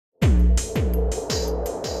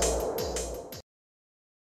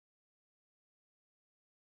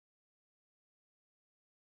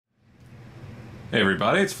Hey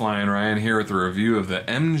everybody, it's Flyin Ryan here with a review of the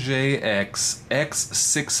MJX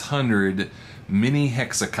X600 mini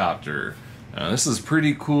hexacopter. This is a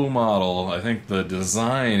pretty cool model. I think the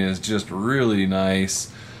design is just really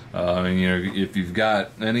nice. If you've got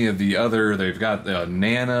any of the other, they've got a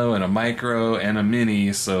nano and a micro and a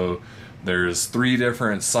mini, so there's 3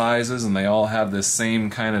 different sizes and they all have this same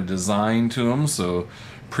kind of design to them, so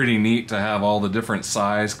pretty neat to have all the different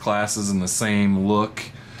size classes in the same look.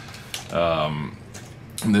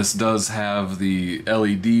 This does have the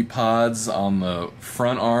LED pods on the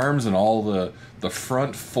front arms, and all the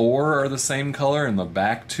front 4 are the same color and the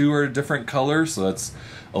back 2 are different colors, so that's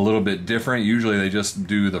a little bit different. Usually they just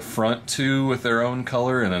do the front 2 with their own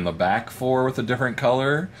color and then the back 4 with a different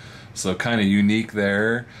color, so kind of unique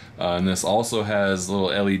there. And this also has little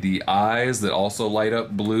LED eyes that also light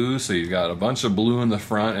up blue, so you've got a bunch of blue in the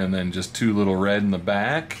front and then just 2 little red in the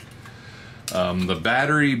back. The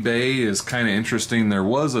battery bay is kind of interesting. There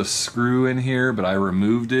was a screw in here, but I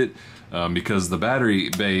removed it because the battery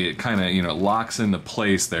bay kind of locks into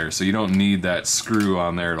place there, so you don't need that screw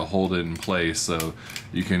on there to hold it in place. So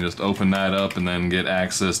you can just open that up and then get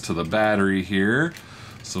access to the battery here.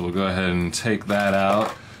 So we'll go ahead and take that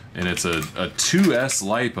out, and it's a 2S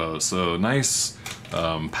LiPo, so nice,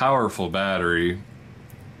 powerful battery,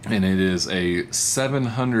 and it is a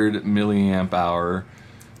 700 milliamp hour.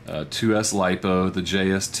 2S LiPo, the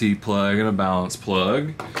JST plug, and a balance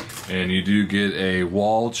plug, and you do get a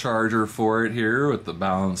wall charger for it here with the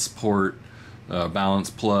balance port, balance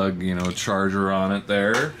plug, charger on it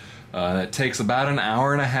there. It takes about an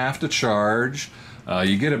hour and a half to charge.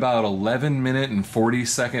 You get about 11-minute and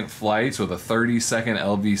 40-second flights with a 30-second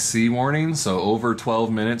LVC warning, so over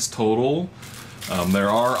 12 minutes total. There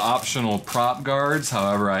are optional prop guards,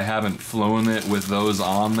 however I haven't flown it with those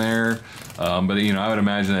on there. But I would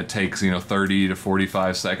imagine it takes 30 to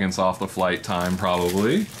 45 seconds off the flight time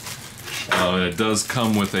probably. It does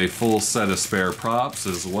come with a full set of spare props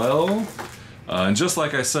as well. And just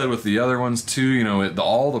like I said with the other ones too,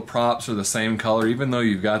 all the props are the same color, even though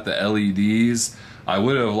you've got the LEDs. I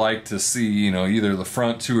would have liked to see either the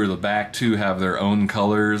front 2 or the back 2 have their own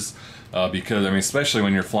colors. Because especially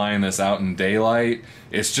when you're flying this out in daylight,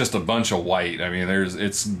 it's just a bunch of white.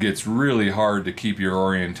 It gets really hard to keep your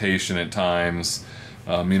orientation at times.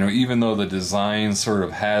 Even though the design sort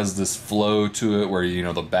of has this flow to it where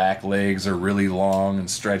the back legs are really long and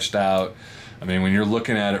stretched out. When you're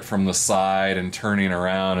looking at it from the side and turning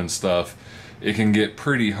around and stuff, it can get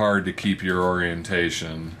pretty hard to keep your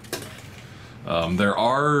orientation. There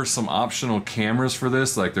are some optional cameras for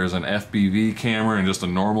this, like there's an FPV camera and just a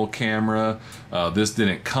normal camera. This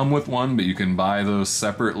didn't come with one, but you can buy those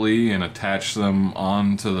separately and attach them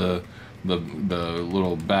onto the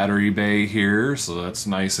little battery bay here, so that's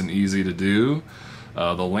nice and easy to do.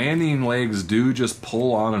 The landing legs do just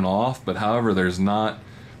pull on and off, but however there's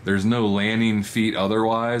no landing feet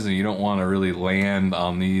otherwise, and you don't want to really land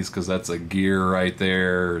on these because that's a gear right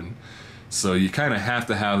there. And so you kind of have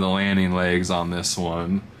to have the landing legs on this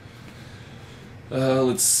one.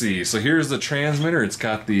 Let's see, so here's the transmitter. It's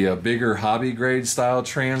got the bigger hobby grade style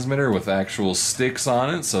transmitter with actual sticks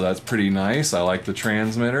on it, so that's pretty nice. I like the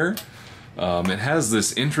transmitter. It has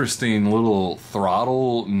this interesting little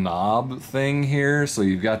throttle knob thing here, so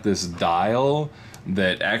you've got this dial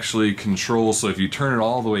that actually controls, so if you turn it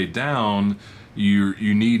all the way down,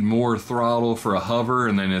 you need more throttle for a hover,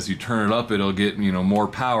 and then as you turn it up it'll get more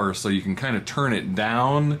power, so you can kind of turn it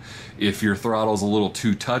down if your throttle's a little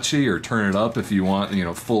too touchy, or turn it up if you want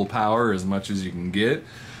full power as much as you can get.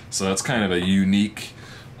 So that's kind of a unique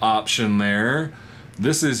option there.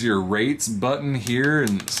 This is your rates button here,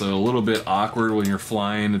 and so a little bit awkward when you're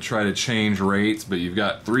flying to try to change rates, but you've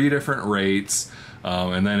got 3 different rates.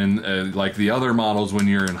 And then in, like the other models, when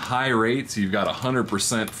you're in high rates, you've got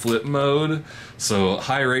 100% flip mode. So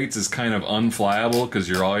high rates is kind of unflyable because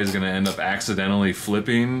you're always going to end up accidentally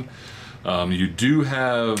flipping. You do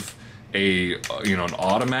have an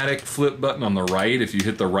automatic flip button on the right. If you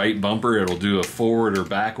hit the right bumper, it'll do a forward or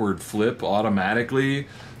backward flip automatically.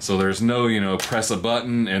 So there's no, press a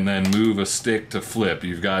button and then move a stick to flip.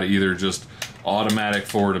 You've got either just automatic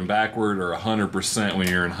forward and backward or 100% when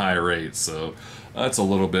you're in high rates. So that's a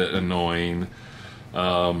little bit annoying.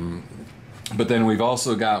 But then we've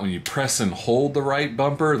also got, when you press and hold the right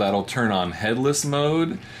bumper, that'll turn on headless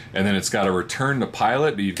mode, and then it's got to return to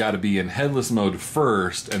pilot, but you've got to be in headless mode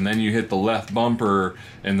first, and then you hit the left bumper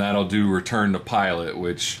and that'll do return to pilot,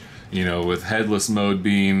 which with headless mode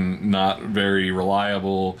being not very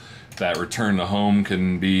reliable, that return to home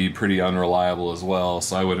can be pretty unreliable as well,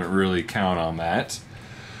 so I wouldn't really count on that.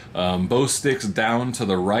 Both sticks down to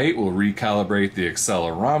the right will recalibrate the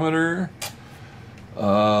accelerometer.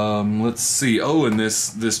 Let's see. Oh, and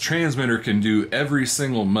this transmitter can do every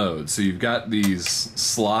single mode. So you've got these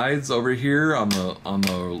slides over here on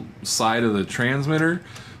the side of the transmitter.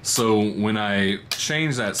 So when I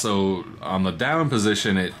change that, so on the down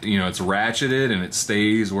position, it's ratcheted and it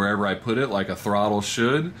stays wherever I put it, like a throttle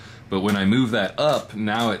should. But when I move that up,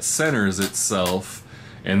 now it centers itself,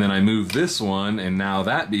 and then I move this one, and now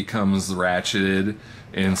that becomes ratcheted,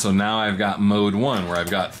 and so now I've got mode 1, where I've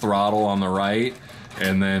got throttle on the right,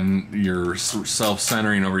 and then you're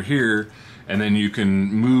self-centering over here, and then you can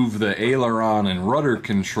move the aileron and rudder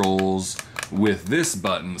controls with this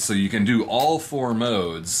button, so you can do all 4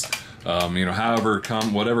 modes,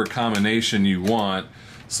 whatever combination you want.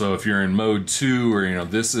 So if you're in mode 2, or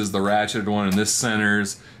this is the ratcheted one and this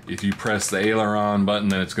centers, if you press the aileron button,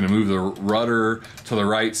 then it's going to move the rudder to the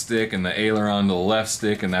right stick and the aileron to the left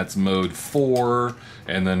stick, and that's mode 4.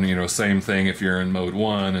 And then same thing if you're in mode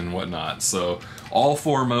 1 and whatnot. So all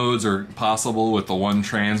 4 modes are possible with the one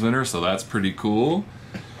transmitter, so that's pretty cool.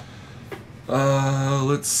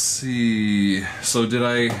 Let's see. So did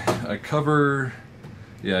I cover?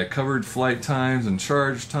 Yeah, I covered flight times and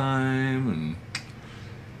charge time, and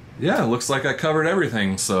yeah, it looks like I covered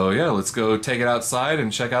everything. So yeah, let's go take it outside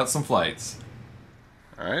and check out some flights.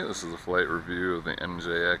 Alright, this is a flight review of the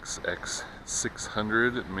MJX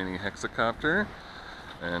X600 mini hexacopter.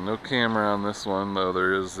 And no camera on this one, though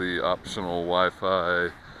there is the optional Wi-Fi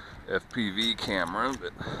FPV camera,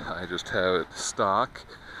 but I just have it stock.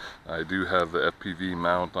 I do have the FPV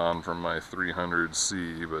mount on from my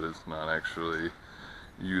 300C, but it's not actually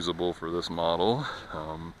usable for this model.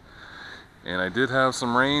 And I did have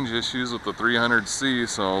some range issues with the 300C,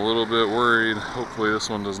 so I'm a little bit worried. Hopefully this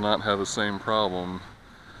one does not have the same problem.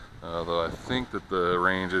 Though I think that the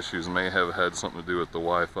range issues may have had something to do with the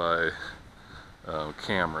Wi-Fi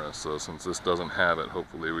camera. So since this doesn't have it,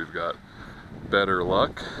 hopefully we've got better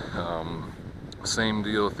luck. Same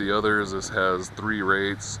deal with the others. This has 3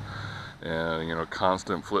 rates and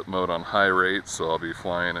constant flip mode on high rate, so I'll be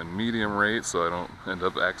flying in medium rate so I don't end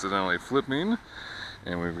up accidentally flipping.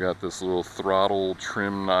 And we've got this little throttle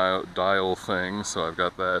trim dial thing, so I've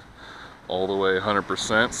got that all the way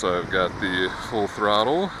 100%, so I've got the full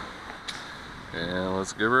throttle, and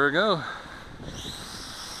let's give her a go.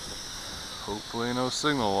 Hopefully no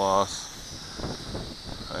signal loss.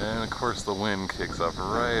 And of course the wind kicks up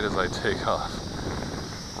right as I take off.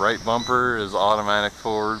 Right bumper is automatic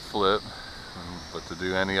forward flip, but to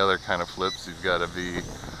do any other kind of flips you've got to be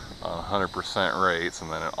on 100% rates,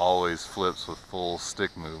 and then it always flips with full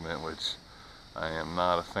stick movement, which I am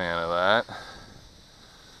not a fan of that.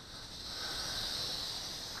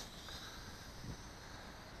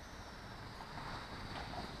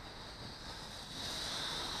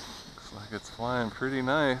 Looks like it's flying pretty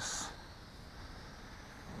nice.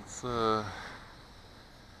 It's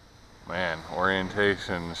man,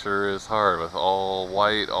 orientation sure is hard with all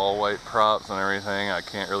white props and everything. I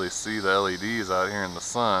can't really see the LEDs out here in the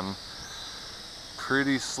sun.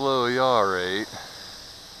 Pretty slow yaw rate.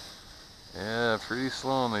 Yeah, pretty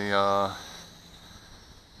slow in the yaw.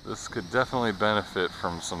 This could definitely benefit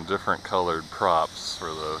from some different colored props for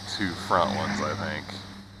the 2 front ones, I think.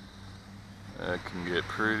 It can get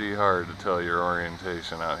pretty hard to tell your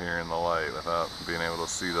orientation out here in the light without being able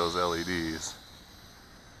to see those LEDs.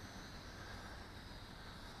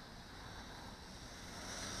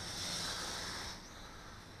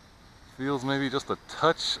 Feels maybe just a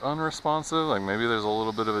touch unresponsive, like maybe there's a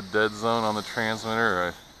little bit of a dead zone on the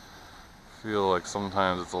transmitter. I feel like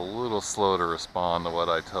sometimes it's a little slow to respond to what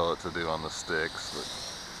I tell it to do on the sticks, but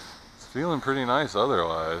it's feeling pretty nice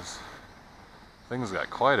otherwise. Thing's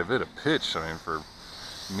got quite a bit of pitch. I mean, for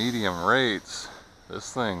medium rates,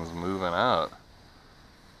 this thing's moving out.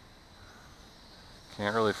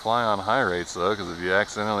 Can't really fly on high rates though, because if you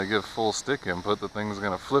accidentally give full stick input, the thing's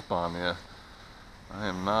gonna flip on you. I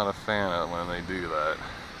am not a fan of when they do that.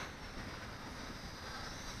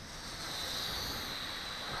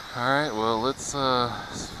 Alright, well let's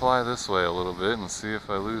fly this way a little bit and see if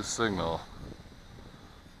I lose signal.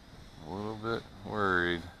 A little bit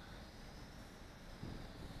worried.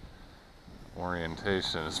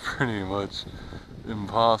 Orientation is pretty much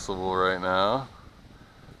impossible right now.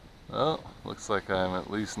 Well, looks like I'm at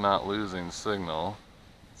least not losing signal.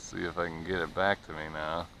 Let's see if I can get it back to me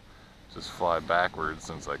now. Just fly backwards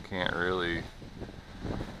since I can't really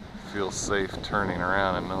feel safe turning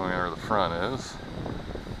around and knowing where the front is.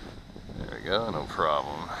 There we go, no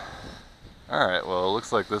problem. Alright, well it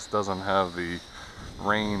looks like this doesn't have the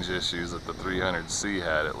range issues that the 300C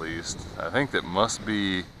had, at least. I think that must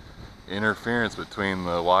be interference between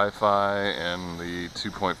the Wi-Fi and the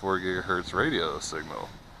 2.4 gigahertz radio signal.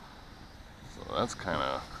 So So that's kind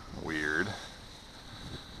of weird.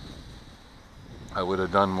 I would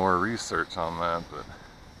have done more research on that, but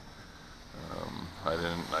I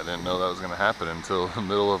didn't know that was going to happen until the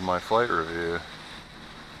middle of my flight review.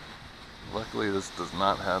 Luckily, this does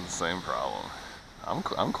not have the same problem.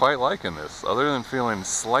 I'm quite liking this. Other than feeling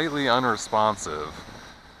slightly unresponsive,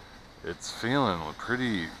 it's feeling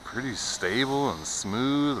pretty stable and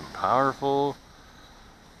smooth and powerful.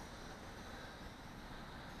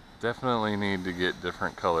 Definitely need to get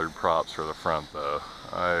different colored props for the front though.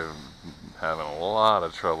 I'm having a lot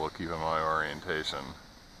of trouble keeping my orientation.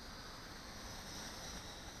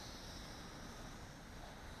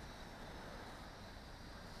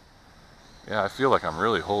 Yeah, I feel like I'm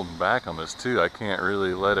really holding back on this too. I can't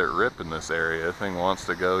really let it rip in this area. The thing wants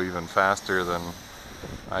to go even faster than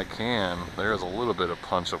I can. There's a little bit of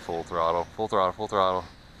punch of full throttle. Full throttle, full throttle.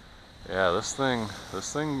 Yeah, this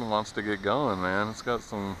thing wants to get going, man. It's got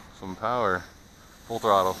some power. Full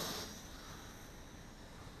throttle.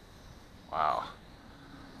 Wow.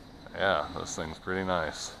 Yeah, this thing's pretty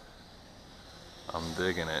nice. I'm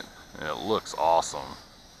digging it. And it looks awesome.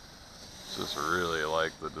 Just really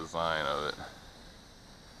like the design of it.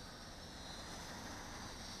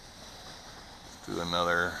 Let's do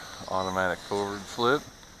another automatic forward flip.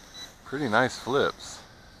 Pretty nice flips.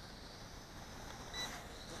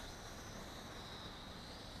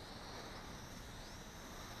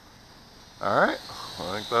 Alright,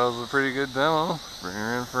 I think that was a pretty good demo. Bring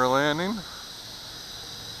her in for a landing.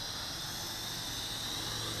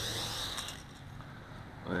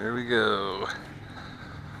 There we go.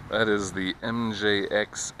 That is the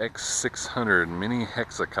MJX X600 mini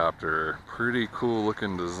hexacopter. Pretty cool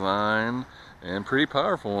looking design and pretty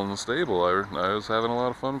powerful and stable. I was having a lot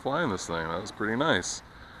of fun flying this thing. That was pretty nice.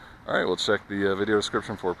 Alright, we'll check the video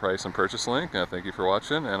description for price and purchase link. Thank you for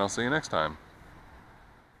watching, and I'll see you next time.